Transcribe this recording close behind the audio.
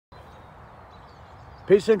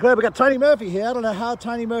Pete Sinclair, we got Tiny Murphy here. I don't know how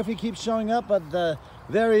Tiny Murphy keeps showing up, but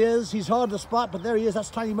there he is. He's hard to spot, but there he is. That's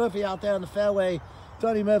Tiny Murphy out there on the fairway.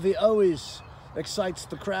 Tiny Murphy always excites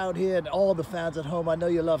the crowd here and all the fans at home. I know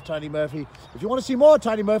you love Tiny Murphy. If you want to see more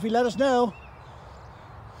Tiny Murphy, let us know.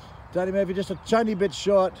 Tiny Murphy just a tiny bit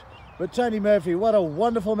short, but Tiny Murphy, what a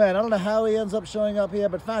wonderful man. I don't know how he ends up showing up here,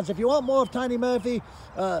 but fans, if you want more of Tiny Murphy,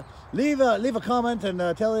 leave a comment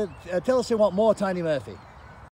and tell us you want more Tiny Murphy.